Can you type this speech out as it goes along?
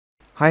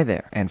Hi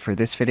there, and for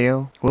this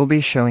video, we'll be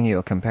showing you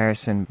a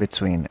comparison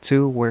between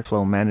two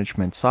workflow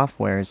management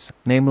softwares,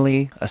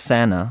 namely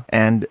Asana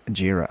and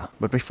Jira.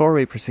 But before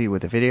we proceed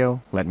with the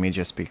video, let me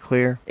just be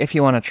clear. If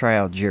you want to try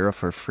out Jira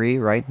for free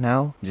right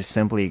now, just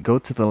simply go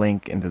to the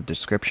link in the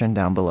description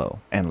down below,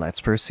 and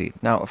let's proceed.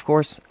 Now, of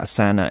course,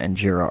 Asana and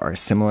Jira are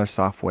similar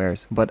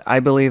softwares, but I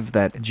believe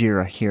that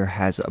Jira here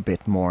has a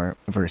bit more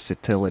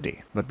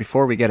versatility. But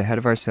before we get ahead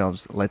of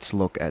ourselves, let's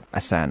look at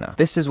Asana.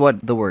 This is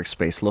what the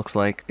workspace looks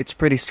like. It's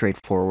pretty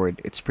straightforward.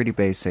 It's pretty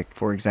basic.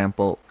 For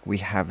example, we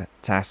have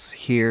tasks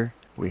here,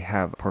 we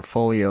have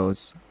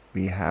portfolios,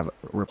 we have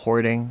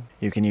reporting.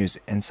 You can use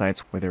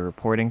insights with a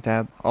reporting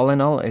tab. All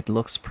in all, it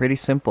looks pretty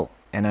simple.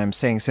 And I'm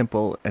saying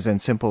simple as in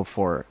simple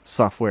for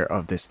software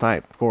of this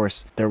type. Of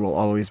course, there will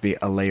always be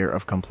a layer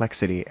of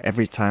complexity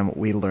every time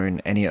we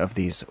learn any of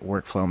these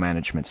workflow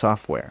management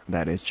software.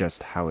 That is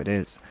just how it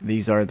is.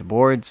 These are the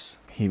boards.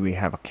 Here we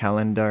have a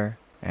calendar.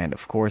 And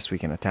of course, we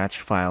can attach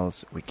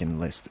files. We can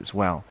list as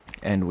well.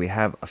 And we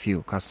have a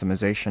few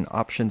customization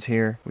options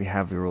here. We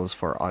have the rules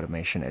for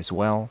automation as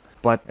well.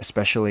 But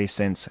especially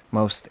since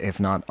most, if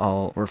not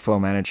all,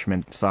 workflow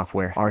management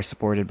software are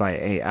supported by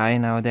AI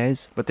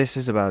nowadays. But this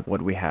is about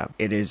what we have.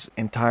 It is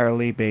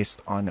entirely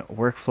based on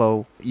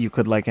workflow. You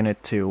could liken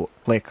it to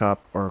ClickUp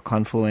or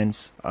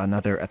Confluence,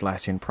 another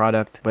Atlassian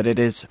product, but it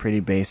is pretty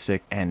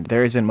basic and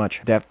there isn't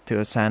much depth to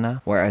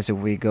Asana. Whereas if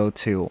we go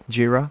to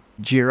Jira,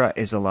 Jira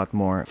is a lot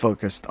more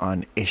focused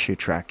on issue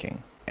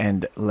tracking.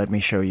 And let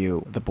me show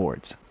you the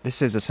boards.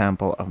 This is a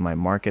sample of my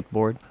market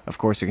board. Of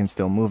course, you can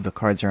still move the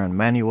cards around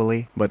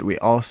manually, but we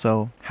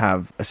also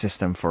have a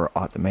system for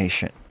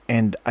automation.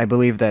 And I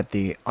believe that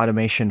the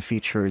automation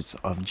features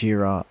of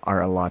Jira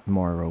are a lot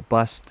more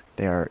robust.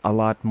 They are a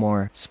lot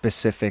more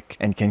specific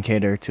and can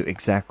cater to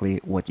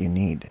exactly what you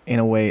need. In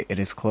a way, it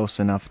is close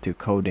enough to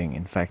coding.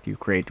 In fact, you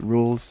create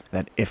rules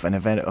that if an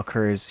event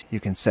occurs,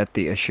 you can set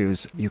the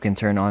issues, you can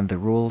turn on the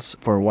rules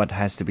for what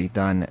has to be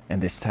done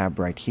in this tab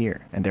right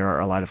here. And there are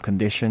a lot of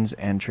conditions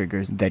and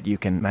triggers that you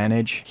can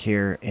manage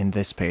here in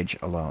this page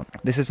alone.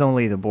 This is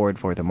only the board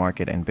for the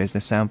market and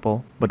business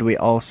sample, but we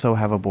also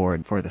have a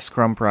board for the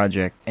Scrum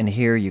project. And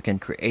here you can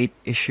create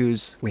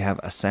issues. We have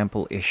a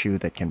sample issue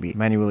that can be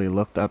manually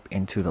looked up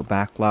into the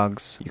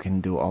backlogs. You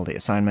can do all the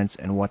assignments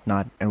and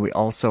whatnot. And we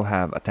also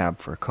have a tab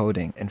for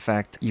coding. In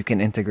fact, you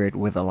can integrate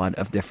with a lot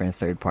of different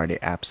third-party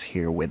apps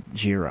here with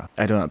Jira.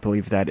 I do not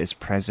believe that is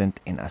present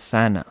in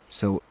Asana.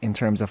 So in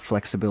terms of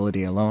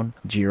flexibility alone,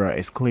 Jira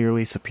is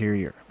clearly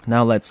superior.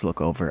 Now let's look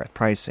over at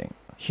pricing.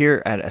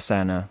 Here at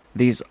Asana,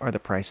 these are the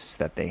prices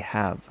that they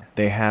have.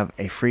 They have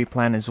a free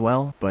plan as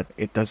well, but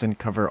it doesn't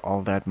cover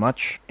all that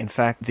much. In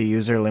fact, the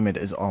user limit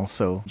is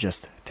also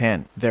just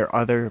 10. Their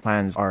other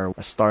plans are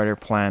a starter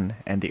plan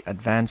and the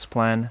advanced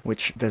plan,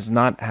 which does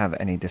not have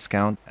any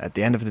discount. At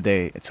the end of the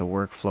day, it's a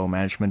workflow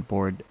management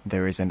board.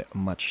 There isn't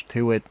much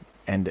to it.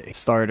 And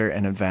starter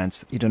and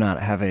advanced, you do not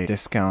have a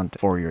discount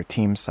for your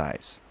team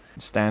size.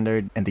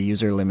 Standard and the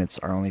user limits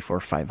are only for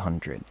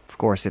 500. Of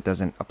course, it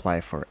doesn't apply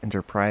for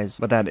enterprise,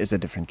 but that is a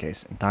different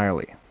case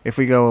entirely. If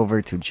we go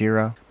over to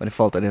Jira, by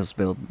default it is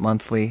billed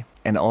monthly,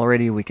 and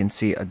already we can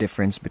see a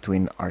difference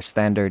between our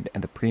standard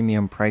and the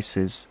premium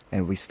prices,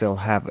 and we still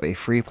have a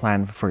free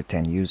plan for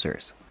 10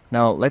 users.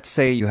 Now, let's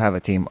say you have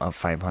a team of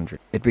 500.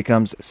 It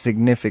becomes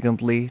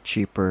significantly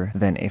cheaper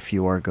than if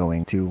you are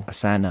going to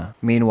Asana.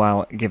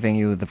 Meanwhile, giving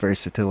you the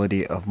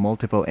versatility of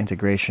multiple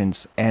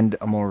integrations and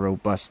a more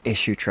robust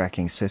issue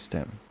tracking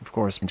system. Of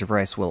course,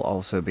 Enterprise will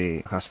also be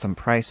a custom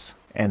price.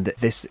 And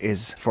this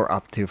is for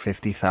up to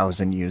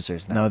 50,000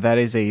 users. Now that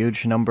is a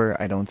huge number.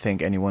 I don't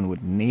think anyone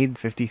would need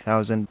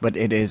 50,000, but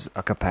it is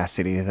a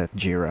capacity that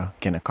Jira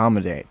can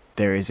accommodate.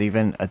 There is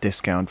even a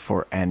discount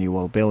for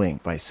annual billing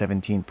by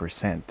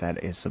 17%.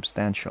 That is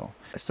substantial.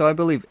 So I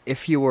believe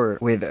if you were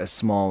with a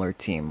smaller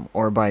team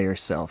or by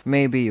yourself,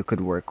 maybe you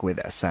could work with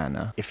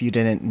Asana. If you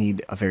didn't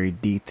need a very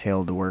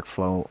detailed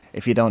workflow,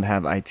 if you don't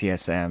have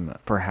ITSM,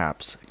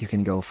 perhaps you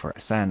can go for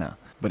Asana.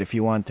 But if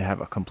you want to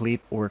have a complete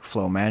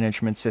workflow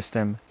management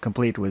system,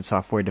 complete with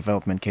software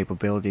development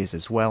capabilities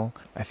as well,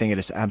 I think it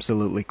is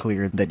absolutely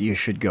clear that you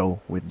should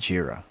go with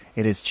Jira.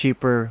 It is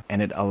cheaper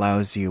and it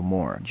allows you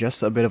more.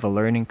 Just a bit of a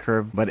learning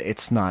curve, but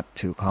it's not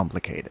too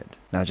complicated.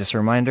 Now just a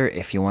reminder,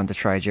 if you want to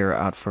try Jira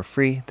out for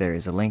free, there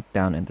is a link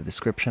down in the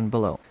description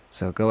below.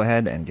 So go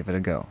ahead and give it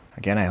a go.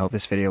 Again, I hope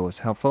this video was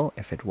helpful.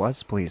 If it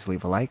was, please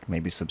leave a like,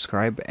 maybe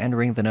subscribe, and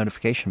ring the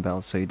notification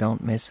bell so you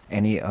don't miss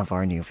any of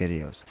our new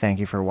videos. Thank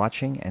you for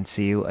watching and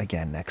see you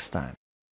again next time.